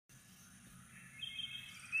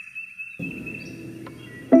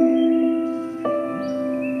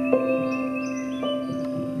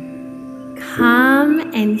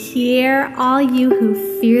and hear, all you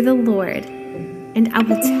who fear the Lord, and I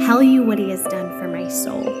will tell you what he has done for my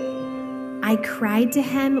soul. I cried to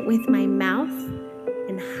him with my mouth,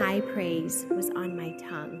 and high praise was on my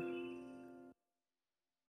tongue.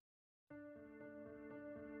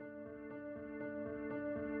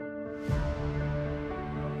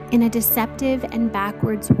 In a deceptive and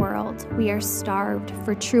backwards world, we are starved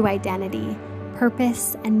for true identity,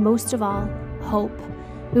 purpose, and most of all, hope.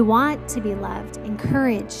 We want to be loved,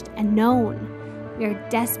 encouraged, and known. We are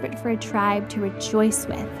desperate for a tribe to rejoice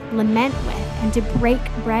with, lament with, and to break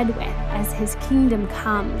bread with as his kingdom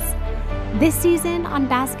comes. This season on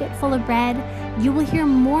Basket Full of Bread, you will hear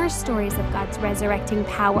more stories of God's resurrecting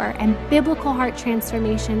power and biblical heart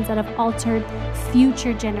transformations that have altered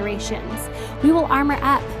future generations. We will armor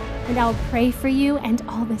up, and I'll pray for you and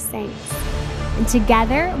all the saints. And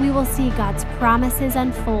together, we will see God's promises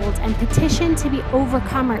unfold and petition to be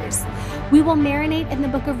overcomers. We will marinate in the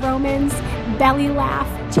book of Romans, belly laugh,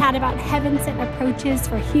 chat about heaven-sent approaches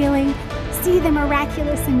for healing, see the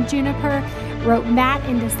miraculous in Juniper, rope Matt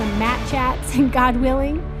into some Matt chats, and God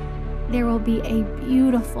willing, there will be a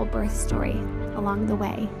beautiful birth story along the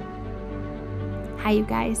way. Hi, you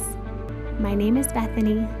guys. My name is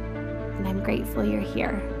Bethany, and I'm grateful you're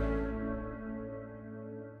here.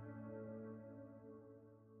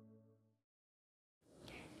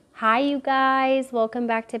 Hi, you guys. Welcome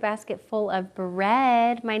back to Basket Full of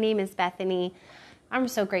Bread. My name is Bethany. I'm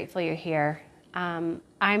so grateful you're here.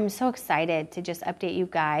 I'm so excited to just update you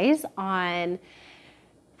guys on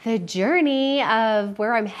the journey of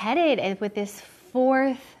where I'm headed with this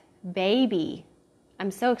fourth baby.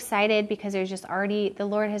 I'm so excited because the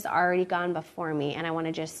Lord has already gone before me, and I want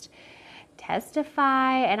to just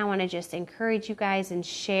testify, and I want to just encourage you guys and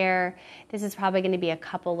share. This is probably going to be a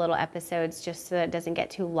couple little episodes just so that it doesn't get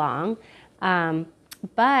too long.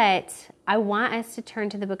 But I want us to turn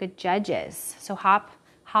to the book of Judges. So hop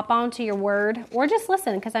onto your word, or just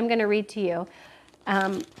listen, because I'm going to read to you.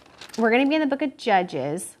 We're going to be in the book of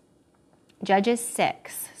Judges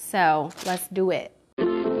 6. So let's do it.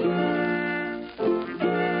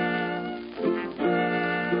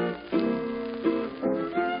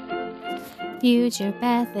 Future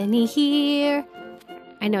Bethany here.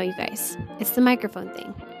 I know, you guys, it's the microphone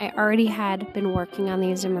thing. I already had been working on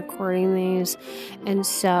these and recording these, and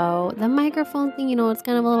so the microphone thing, it's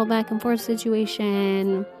kind of a little back and forth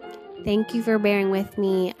situation. Thank you for bearing with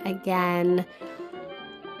me again.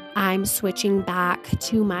 I'm switching back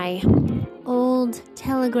to my old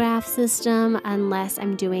telegraph system unless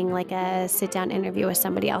I'm doing like a sit-down interview with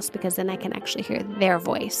somebody else, because then I can actually hear their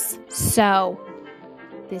voice. So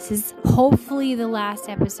this is hopefully the last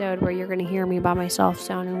episode where you're going to hear me by myself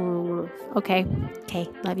sounding. Okay,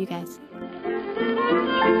 love you guys.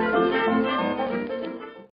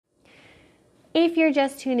 If you're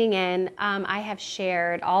just tuning in, I have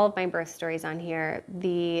shared all of my birth stories on here.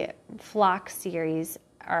 The Flock series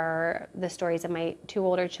are the stories of my 2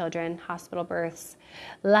 older children, hospital births,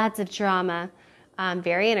 lots of trauma,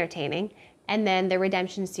 very entertaining. And then the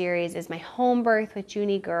Redemption series is my home birth with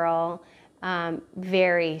Junie Girl,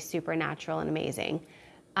 very supernatural and amazing.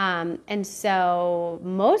 And so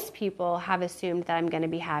most people have assumed that I'm going to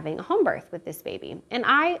be having a home birth with this baby. And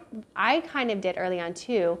I kind of did early on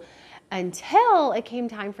too, until it came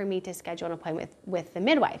time for me to schedule an appointment with the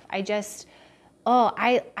midwife. I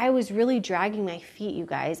was really dragging my feet, you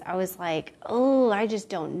guys. I was like, I just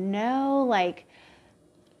don't know. Like,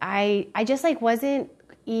 I just wasn't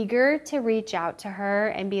eager to reach out to her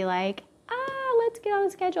and be like, let's get on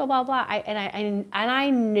the schedule, blah, blah. I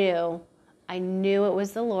knew it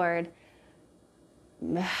was the Lord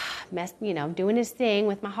doing his thing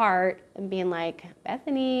with my heart and being like,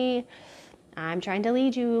 Bethany, I'm trying to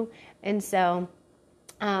lead you. And so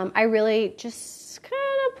I really just kind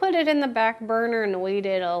of put it in the back burner and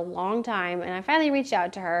waited a long time. And I finally reached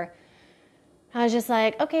out to her. I was just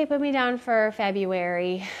like, okay, put me down for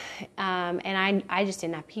February. And I just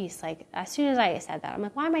didn't have peace. Like, as soon as I said that, I'm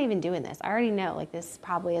like, why am I even doing this? I already know, like, this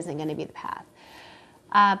probably isn't going to be the path.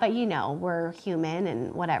 But we're human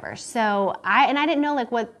and whatever. So I didn't know like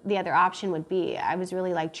what the other option would be. I was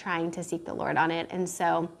really like trying to seek the Lord on it. And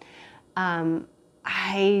so,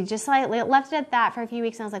 I just left it at that for a few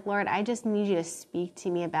weeks. And I was like, Lord, I just need you to speak to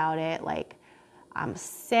me about it. Like, I'm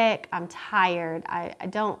sick. I'm tired. I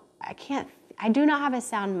do not have a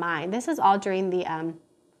sound mind. This is all during the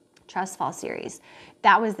Trust Fall series.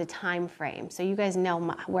 That was the time frame. So you guys know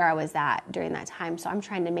where I was at during that time. So I'm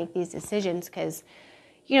trying to make these decisions because,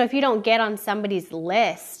 if you don't get on somebody's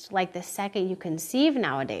list, like the second you conceive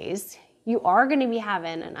nowadays, you are going to be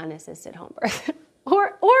having an unassisted home birth.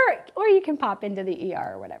 or you can pop into the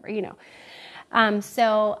ER or whatever,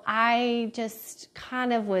 So I just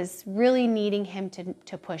kind of was really needing him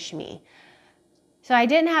to push me. So I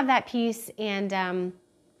didn't have that peace, and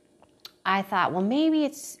I thought, well, maybe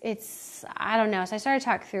it's I don't know. So I started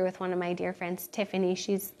talking through with one of my dear friends, Tiffany.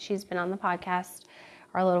 She's been on the podcast,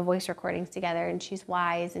 our little voice recordings together, and she's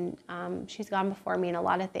wise, and she's gone before me in a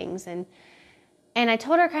lot of things. And I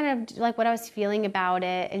told her kind of like what I was feeling about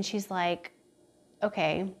it, and she's like,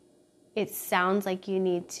 okay, it sounds like you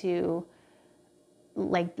need to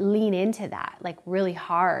like lean into that like really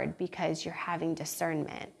hard because you're having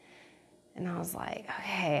discernment. And I was like,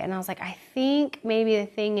 okay. And I was like, I think maybe the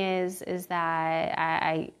thing is that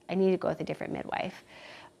I need to go with a different midwife.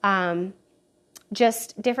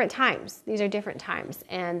 Just different times. These are different times.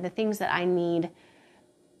 And the things that I need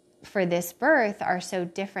for this birth are so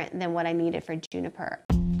different than what I needed for Juniper.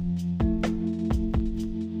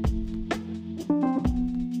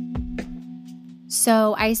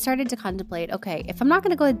 So I started to contemplate, okay, if I'm not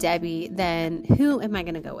going to go with Debbie, then who am I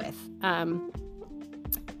going to go with?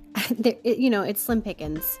 It's slim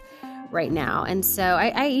pickings right now. And so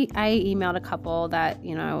I emailed a couple that,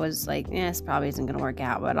 I was like, this probably isn't going to work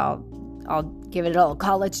out, but I'll give it a little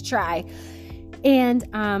college try. And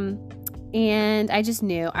I just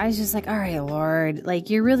knew, I was just like, all right, Lord,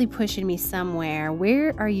 like you're really pushing me somewhere.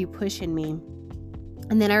 Where are you pushing me?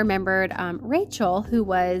 And then I remembered Rachel, who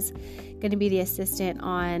was going to be the assistant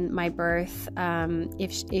on my birth,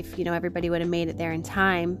 if everybody would have made it there in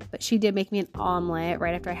time. But she did make me an omelet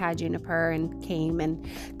right after I had Juniper, and came and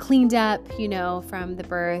cleaned up, from the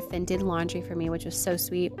birth, and did laundry for me, which was so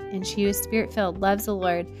sweet. And she was spirit-filled, loves the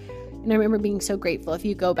Lord. And I remember being so grateful. If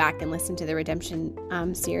you go back and listen to the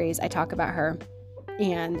Redemption series, I talk about her.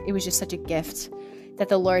 And it was just such a gift that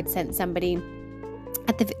the Lord sent somebody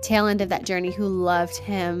at the tail end of that journey who loved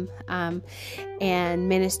him and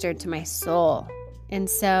ministered to my soul. And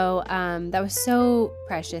so that was so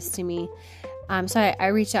precious to me. So I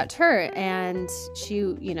reached out to her, and she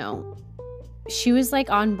was like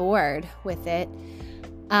on board with it.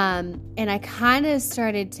 And I kind of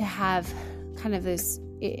started to have kind of this,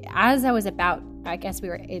 as I was about, I guess we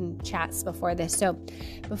were in chats before this. So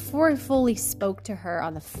before I fully spoke to her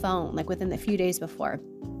on the phone, like within the few days before,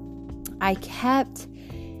 I kept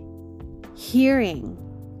hearing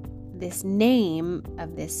this name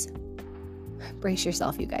of this, brace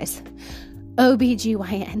yourself, you guys,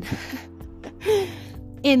 OBGYN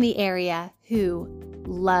in the area who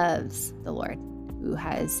loves the Lord, who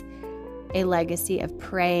has a legacy of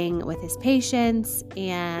praying with his patients.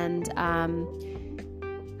 And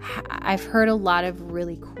I've heard a lot of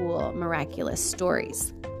really cool, miraculous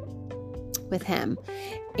stories with him.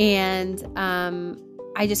 And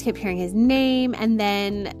I just kept hearing his name. And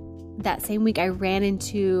then that same week I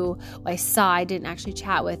didn't actually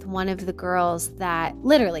chat with one of the girls that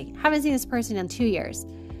literally haven't seen this person in 2 years,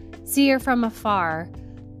 see her from afar.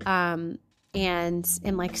 And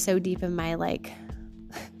am like so deep in my like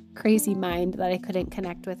crazy mind that I couldn't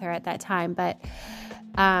connect with her at that time. But,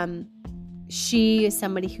 she is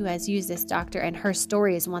somebody who has used this doctor, and her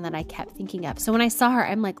story is one that I kept thinking of. So when I saw her,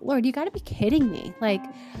 I'm like, Lord, you got to be kidding me. Like,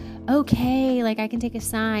 okay, like I can take a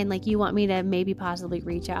sign. Like you want me to maybe possibly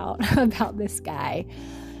reach out about this guy,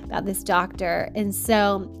 about this doctor. And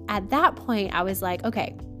so at that point I was like,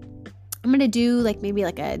 okay, I'm going to do like maybe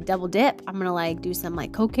like a double dip. I'm going to like do some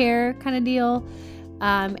like co-care kind of deal.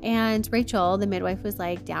 And Rachel, the midwife, was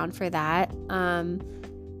like down for that.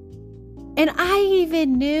 And I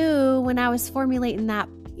even knew when I was formulating that,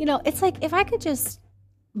 it's like if I could just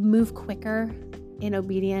move quicker in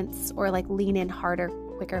obedience, or like lean in harder,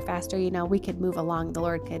 quicker, faster, we could move along. The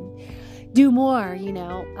Lord could do more,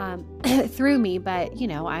 through me. But,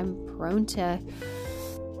 I'm prone to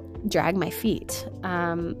drag my feet.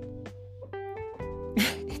 And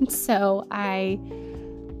so I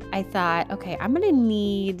thought, okay, I'm going to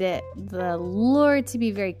need the Lord to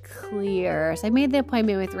be very clear. So I made the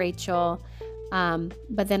appointment with Rachel.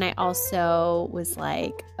 But then I also was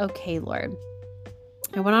like, okay, Lord,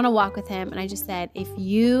 I went on a walk with him, and I just said, if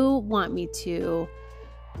you want me to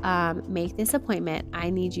make this appointment, I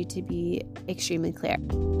need you to be extremely clear.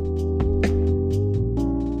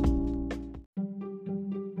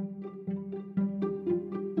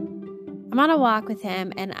 I'm on a walk with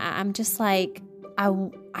him, and I'm just like,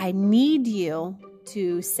 I need you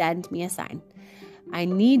to send me a sign. I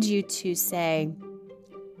need you to say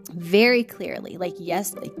very clearly, like,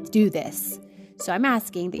 yes, like, do this. So I'm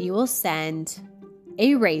asking that you will send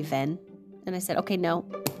a raven. And I said, okay, no,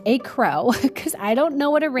 a crow, because I don't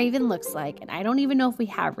know what a raven looks like. And I don't even know if we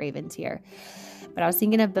have ravens here. But I was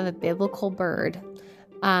thinking of a biblical bird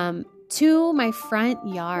to my front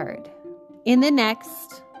yard in the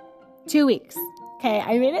next 2 weeks. Okay.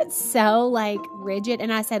 I made it so like rigid.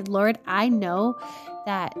 And I said, Lord, I know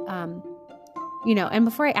that, and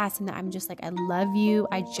before I asked him that, I'm just like, I love you.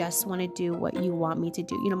 I just want to do what you want me to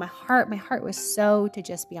do. My heart was so to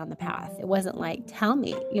just be on the path. It wasn't like, tell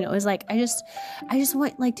me, it was like, I just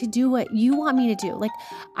want like to do what you want me to do. Like,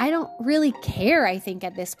 I don't really care, I think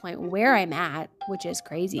at this point where I'm at, which is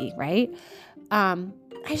crazy. Right. I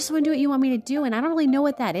just want to do what you want me to do. And I don't really know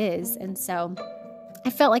what that is. And so I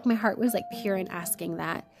felt like my heart was like pure in asking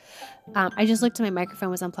that. I just looked at my microphone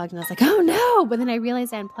was unplugged and I was like, oh no. But then I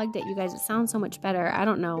realized I unplugged it. You guys, it sounds so much better. I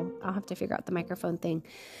don't know. I'll have to figure out the microphone thing.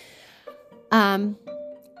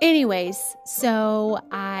 Anyways, so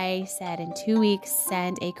I said in 2 weeks,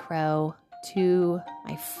 send a crow to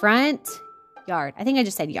my front yard. I think I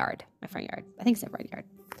just said yard, my front yard. I think I said front yard.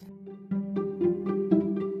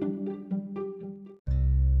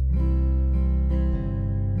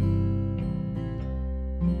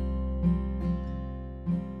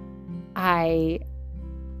 I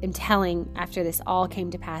am telling, after this all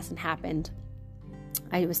came to pass and happened,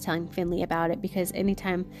 I was telling Finley about it because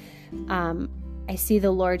anytime I see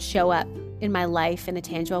the Lord show up in my life in a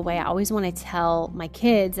tangible way, I always want to tell my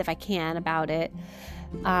kids, if I can, about it,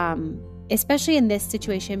 especially in this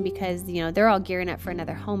situation because, they're all gearing up for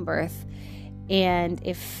another home birth. And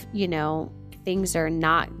if, things are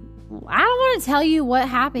not, I don't want to tell you what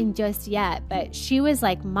happened just yet, but she was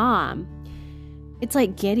like, Mom, it's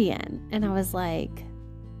like Gideon. And I was like,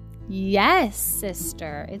 yes,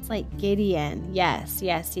 sister. It's like Gideon. Yes,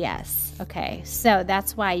 yes, yes. Okay. So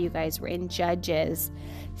that's why you guys were in Judges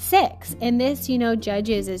 6. And this,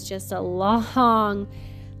 Judges is just a long,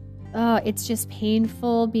 it's just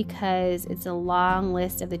painful because it's a long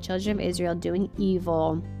list of the children of Israel doing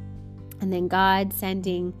evil. And then God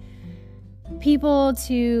sending people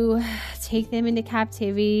to take them into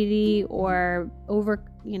captivity or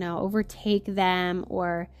overtake them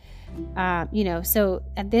or, so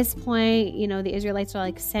at this point, the Israelites are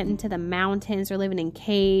like sent into the mountains. They're living in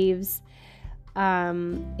caves.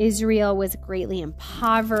 Israel was greatly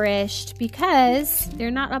impoverished because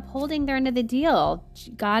they're not upholding their end of the deal.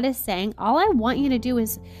 God is saying, all I want you to do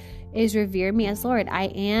is revere me as Lord. I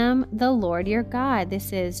am the Lord your God.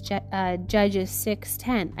 This is Judges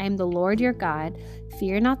 6:10. I am the Lord your God.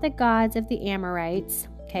 Fear not the gods of the Amorites.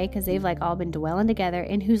 Okay, because they've like all been dwelling together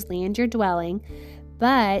in whose land you're dwelling,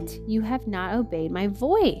 but you have not obeyed my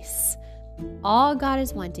voice. All God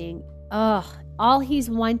is wanting, all he's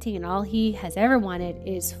wanting and all he has ever wanted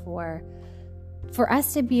is for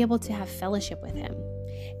us to be able to have fellowship with him.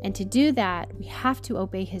 And to do that, we have to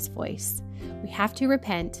obey his voice. We have to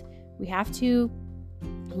repent. We have to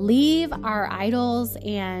leave our idols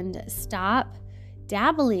and stop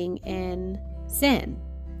dabbling in sin.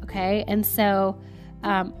 Okay. And so,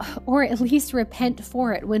 or at least repent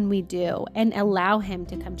for it when we do and allow him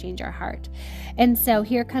to come change our heart. And so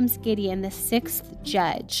here comes Gideon, the 6th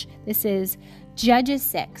judge. This is Judges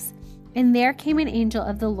 6. And there came an angel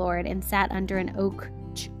of the Lord and sat under an oak,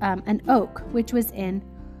 which was in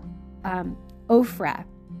Ophrah,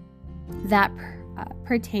 that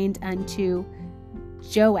pertained unto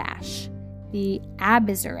Joash the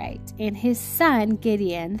Abiezrite, and his son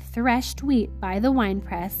Gideon threshed wheat by the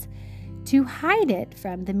winepress to hide it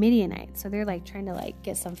from the Midianites. So they're like trying to like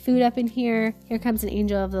get some food up in here. Here comes an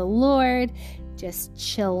angel of the Lord, just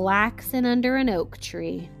chillaxing under an oak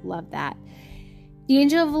tree. Love that. The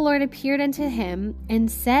angel of the Lord appeared unto him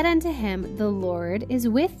and said unto him, the Lord is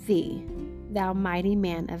with thee, thou mighty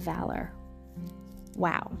man of valor.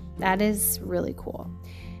 Wow, that is really cool.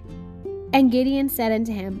 And Gideon said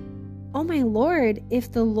unto him, O my Lord,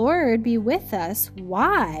 if the Lord be with us,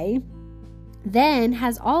 why then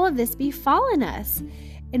has all of this befallen us?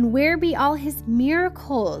 And where be all his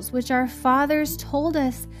miracles, which our fathers told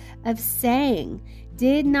us of, saying,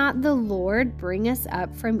 did not the Lord bring us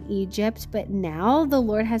up from Egypt? But now the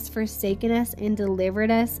Lord has forsaken us and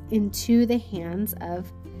delivered us into the hands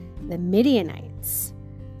of the Midianites.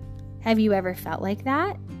 Have you ever felt like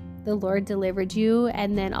that? The Lord delivered you,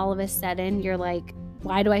 and then all of a sudden you're like,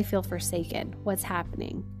 why do I feel forsaken? What's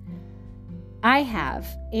happening? I have,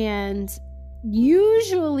 and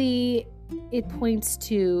usually it points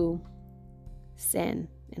to sin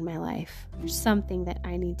in my life. There's something that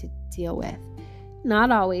I need to deal with. Not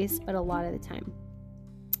always, but a lot of the time.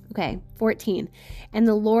 Okay, 14. And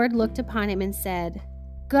the Lord looked upon him and said,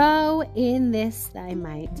 go in this thy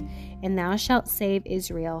might, and thou shalt save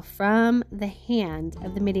Israel from the hand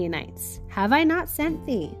of the Midianites. Have I not sent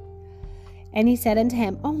thee? And he said unto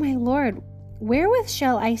him, O my Lord, wherewith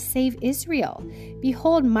shall I save Israel?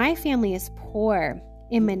 Behold, my family is poor,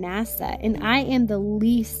 in Manasseh, and I am the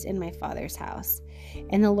least in my father's house.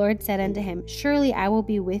 And the Lord said unto him, Surely I will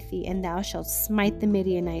be with thee, and thou shalt smite the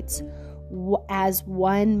Midianites as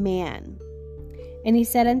one man. And he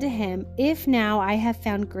said unto him, If now I have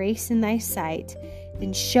found grace in thy sight,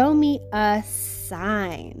 then show me a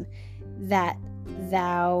sign that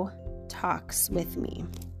thou talks with me.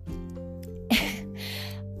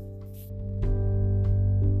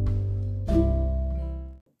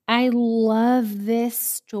 I love this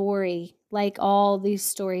story, like all these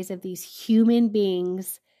stories of these human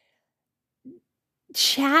beings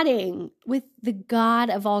chatting with the God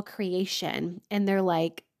of all creation. And they're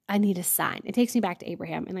like, I need a sign. It takes me back to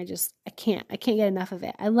Abraham, and I can't get enough of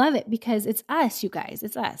it. I love it because it's us, you guys.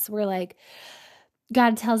 It's us. We're like,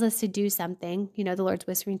 God tells us to do something, the Lord's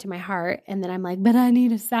whispering to my heart. And then I'm like, but I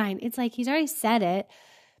need a sign. It's like, he's already said it.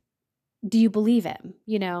 Do you believe him?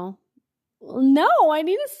 No, I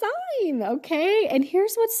need a sign. Okay. And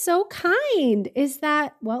here's what's so kind is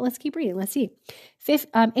that, well, let's keep reading. Let's see.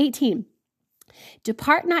 18.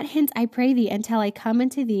 Depart not hence, I pray thee, until I come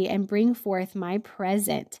unto thee and bring forth my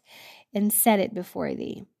present and set it before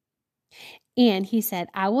thee. And he said,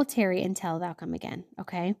 I will tarry until thou come again.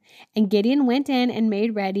 Okay. And Gideon went in and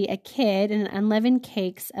made ready a kid and unleavened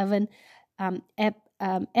cakes of an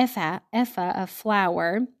ephah of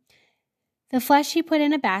flour. The flesh he put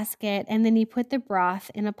in a basket, and then he put the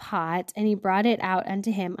broth in a pot, and he brought it out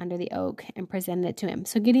unto him under the oak and presented it to him.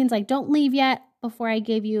 So Gideon's like, don't leave yet before I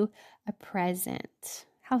give you a present.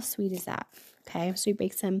 How sweet is that? Okay, so he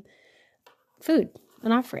bakes him food,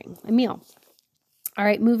 an offering, a meal. All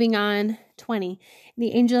right, moving on, 20.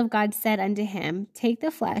 The angel of God said unto him, Take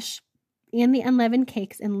the flesh and the unleavened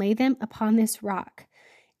cakes and lay them upon this rock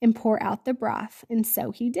and pour out the broth. And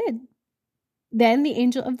so he did. Then the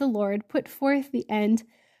angel of the Lord put forth the end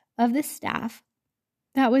of the staff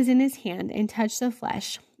that was in his hand and touched the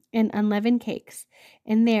flesh and unleavened cakes.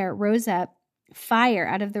 And there rose up fire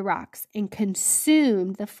out of the rocks and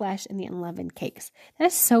consumed the flesh and the unleavened cakes. That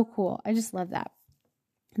is so cool. I just love that.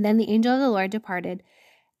 And then the angel of the Lord departed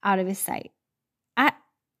out of his sight.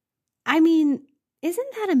 I mean, isn't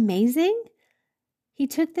that amazing? He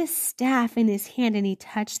took this staff in his hand and he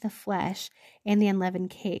touched the flesh and the unleavened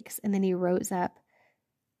cakes, and then he rose up.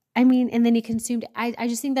 And then he consumed. I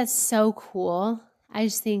just think that's so cool. I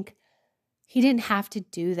just think he didn't have to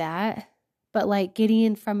do that, but like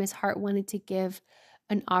Gideon from his heart wanted to give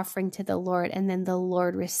an offering to the Lord, and then the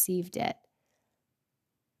Lord received it.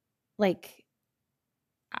 Like,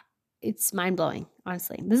 it's mind-blowing,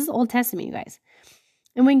 honestly. This is Old Testament, you guys.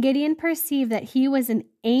 And when Gideon perceived that he was an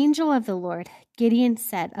angel of the Lord, Gideon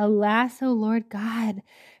said, Alas, O Lord God,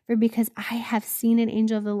 for because I have seen an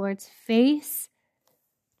angel of the Lord's face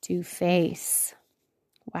to face.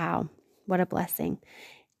 Wow, what a blessing.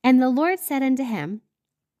 And the Lord said unto him,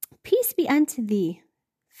 Peace be unto thee,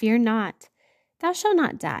 fear not, thou shalt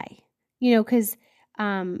not die. Because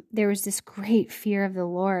there was this great fear of the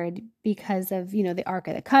Lord because of, the Ark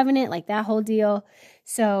of the Covenant, like that whole deal.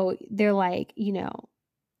 So they're like,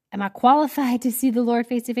 am I qualified to see the Lord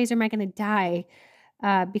face to face, or am I going to die?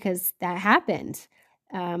 Because that happened.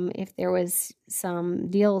 If there was some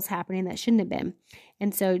deals happening that shouldn't have been.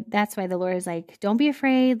 And so that's why the Lord is like, don't be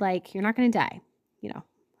afraid. Like, you're not going to die.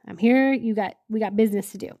 I'm here. We got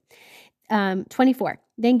business to do. 24.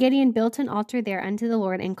 Then Gideon built an altar there unto the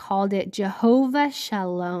Lord and called it Jehovah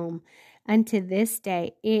Shalom. Unto this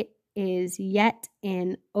day, it is yet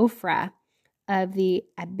in Ophrah of the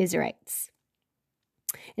Abizarites.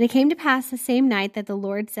 And it came to pass the same night that the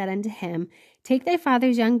Lord said unto him, Take thy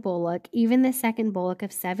father's young bullock, even the second bullock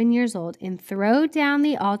of 7 years old, and throw down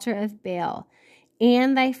the altar of Baal,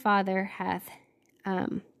 and thy father hath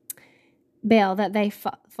Baal that thy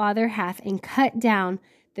father hath, and cut down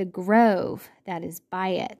the grove that is by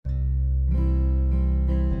it.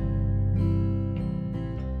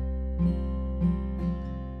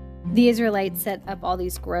 The Israelites set up all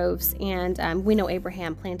these groves, and we know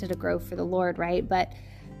Abraham planted a grove for the Lord, right? But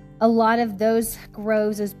a lot of those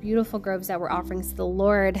groves, those beautiful groves that were offerings to the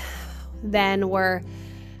Lord, then were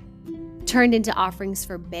turned into offerings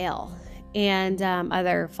for Baal and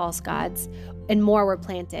other false gods, and more were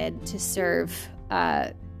planted to serve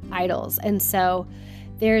idols. And so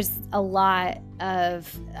there's a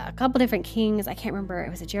couple different kings. I can't remember. It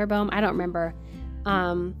was Jeroboam. I don't remember.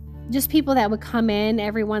 Just people that would come in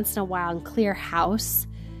every once in a while and clear house.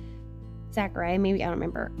 Zechariah, maybe, I don't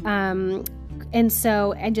remember. And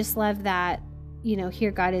so I just love that,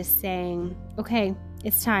 here God is saying, okay,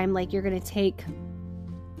 it's time. Like, you're going to take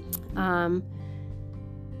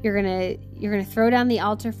You're gonna throw down the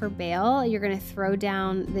altar for Baal. You're gonna throw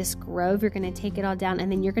down this grove. You're gonna take it all down,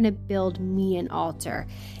 and then you're gonna build me an altar.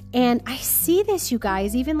 And I see this, you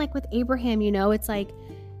guys, even like with Abraham, it's like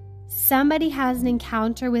somebody has an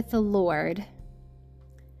encounter with the Lord,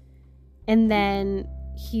 and then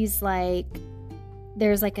he's like,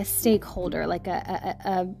 there's like a stakeholder, like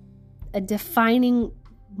a defining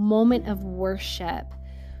moment of worship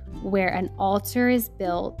where an altar is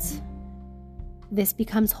built. This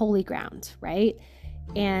becomes holy ground, right?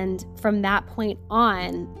 And from that point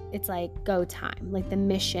on, it's like go time. Like the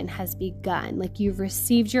mission has begun. Like you've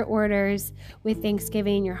received your orders with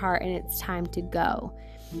thanksgiving in your heart, and it's time to go.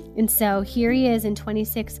 And so here he is in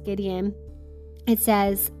 26, Gideon. It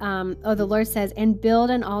says, the Lord says, and build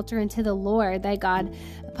an altar unto the Lord thy God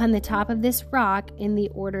upon the top of this rock in the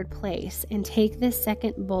ordered place, and take this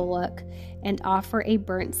second bullock and offer a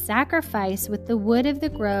burnt sacrifice with the wood of the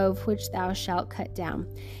grove which thou shalt cut down.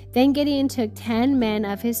 Then Gideon took 10 men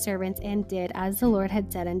of his servants and did as the Lord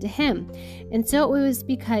had said unto him. And so it was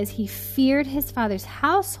because he feared his father's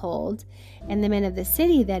household and the men of the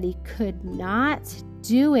city that he could not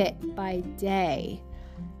do it by day.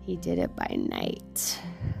 He did it by night.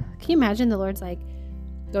 Can you imagine the Lord's like,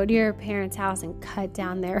 go to your parents' house and cut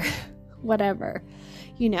down their whatever,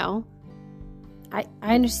 I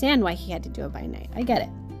understand why he had to do it by night. I get it.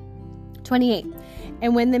 28.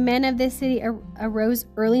 And when the men of this city arose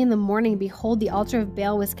early in the morning, behold, the altar of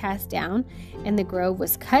Baal was cast down, and the grove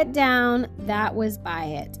was cut down that was by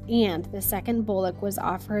it. And the second bullock was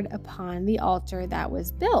offered upon the altar that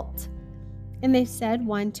was built. And they said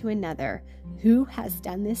one to another, who has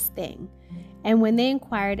done this thing? And when they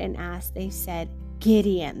inquired and asked, they said,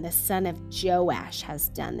 Gideon, the son of Joash, has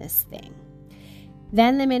done this thing.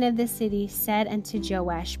 Then the men of the city said unto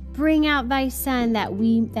Joash, bring out thy son that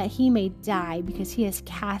he may die, because he has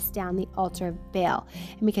cast down the altar of Baal,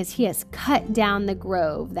 and because he has cut down the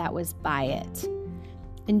grove that was by it.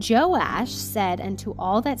 And Joash said unto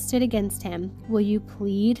all that stood against him, will you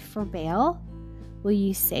plead for Baal? Will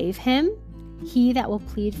you save him? He that will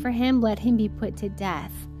plead for him, let him be put to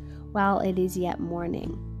death while it is yet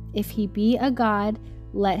morning. If he be a god,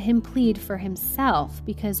 let him plead for himself,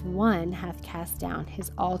 because one hath cast down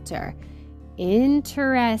his altar.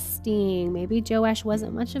 Interesting. Maybe Joash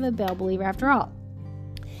wasn't much of a Baal believer after all.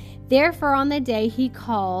 Therefore on the day he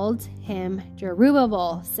called him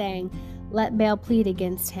Jerubbaal, saying, let Baal plead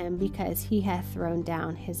against him, because he hath thrown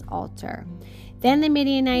down his altar. Then the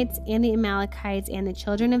Midianites and the Amalekites and the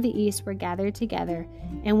children of the east were gathered together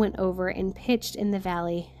and went over and pitched in the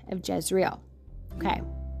valley of Jezreel. Okay,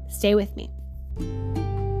 stay with me.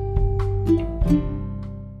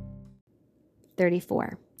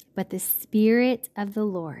 34. But the Spirit of the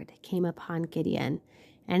Lord came upon Gideon,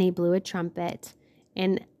 and he blew a trumpet,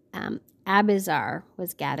 and Abizar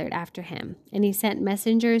was gathered after him. And he sent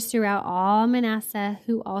messengers throughout all Manasseh,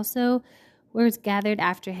 who also was gathered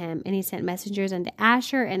after him. And he sent messengers unto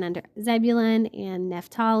Asher and unto Zebulun and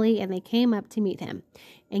Naphtali, and they came up to meet him.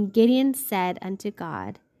 And Gideon said unto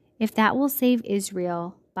God, if thou wilt save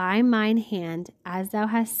Israel by mine hand, as thou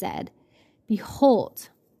hast said, behold,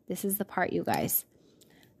 this is the part, you guys,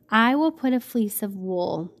 I will put a fleece of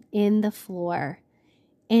wool in the floor,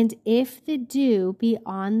 and if the dew be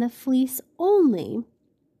on the fleece only,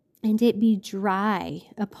 and it be dry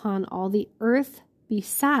upon all the earth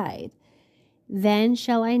beside, then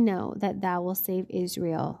shall I know that thou wilt save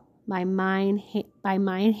Israel by mine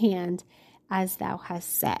hand, as thou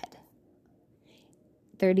hast said.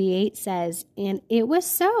 38 says, and it was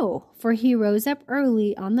so, for he rose up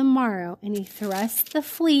early on the morrow, and he thrust the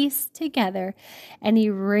fleece together, and he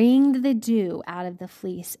wringed the dew out of the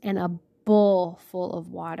fleece, and a bowl full of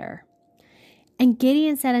water. And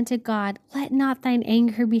Gideon said unto God, let not thine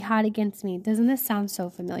anger be hot against me. Doesn't this sound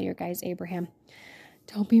so familiar, guys? Abraham,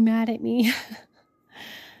 don't be mad at me.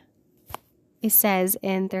 It says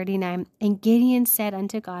in 39, and Gideon said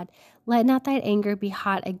unto God, let not thine anger be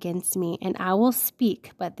hot against me, and I will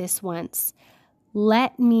speak but this once.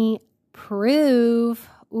 Let me prove.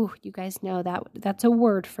 Ooh, you guys know that's a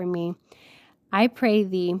word for me. I pray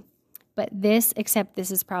thee, but this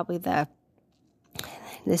is probably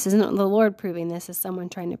this isn't the Lord proving, this is someone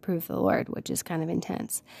trying to prove the Lord, which is kind of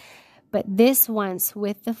intense. But this once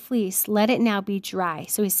with the fleece, let it now be dry.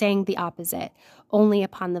 So he's saying the opposite, only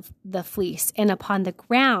upon the fleece, and upon the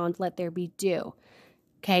ground let there be dew.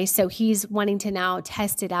 Okay, so he's wanting to now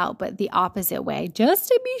test it out, but the opposite way, just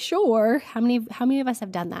to be sure. How many of us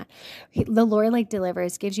have done that? The Lord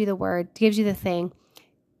delivers, gives you the word, gives you the thing,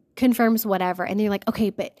 confirms whatever, and then you're like,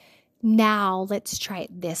 okay, but now let's try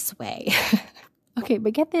it this way. Okay,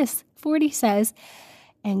 but get this. 40 says,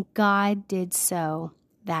 and God did so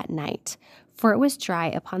that night, for it was dry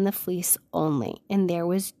upon the fleece only, and there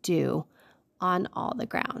was dew on all the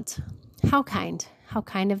ground. How kind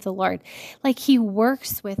of the Lord. Like he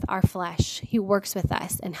works with our flesh. He works with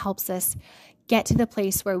us and helps us get to the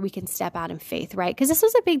place where we can step out in faith, right? Because this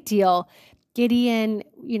was a big deal. Gideon,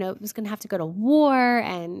 was going to have to go to war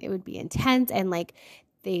and it would be intense. And like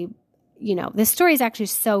this story is actually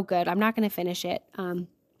so good. I'm not going to finish it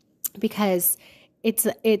because it's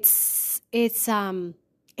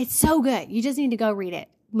so good. You just need to go read it.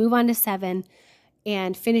 Move on to 7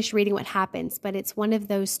 and finish reading what happens. But it's one of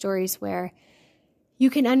those stories where you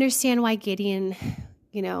can understand why Gideon,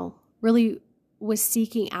 really was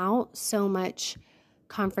seeking out so much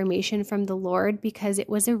confirmation from the Lord, because it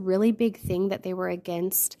was a really big thing that they were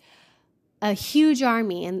against a huge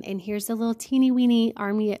army. And here's a little teeny weeny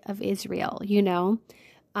army of Israel,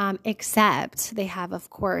 except they have, of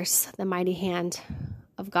course, the mighty hand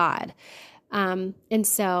of God. And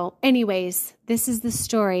so anyways, this is the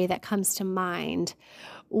story that comes to mind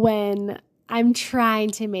when I'm trying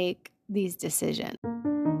to make these decisions.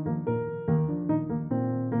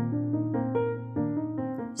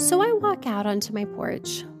 So I walk out onto my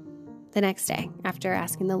porch the next day after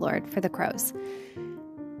asking the Lord for the crows.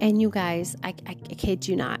 And you guys, I kid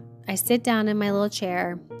you not, I sit down in my little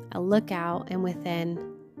chair, I look out, and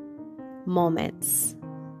within moments,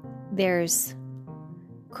 there's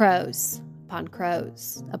crows upon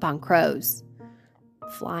crows upon crows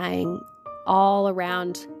flying all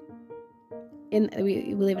around.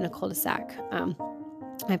 We live in a cul-de-sac.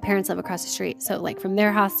 My parents live across the street. So like from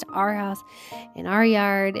their house to our house, in our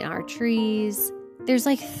yard, in our trees, there's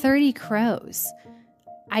like 30 crows.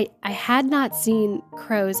 I had not seen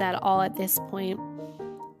crows at all at this point,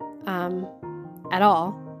 at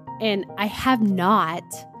all. And I have not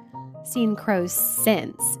seen crows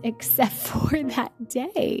since, except for that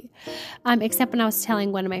day. Except when I was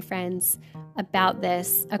telling one of my friends about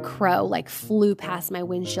this, a crow like flew past my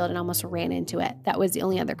windshield and almost ran into it. That was the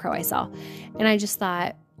only other crow I saw. And I just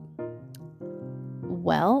thought,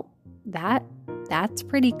 well, that's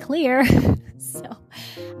pretty clear. So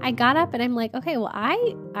I got up and I'm like, okay, well,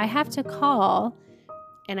 I have to call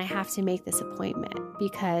and I have to make this appointment,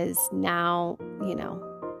 because now,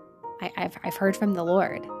 I've heard from the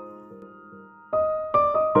Lord.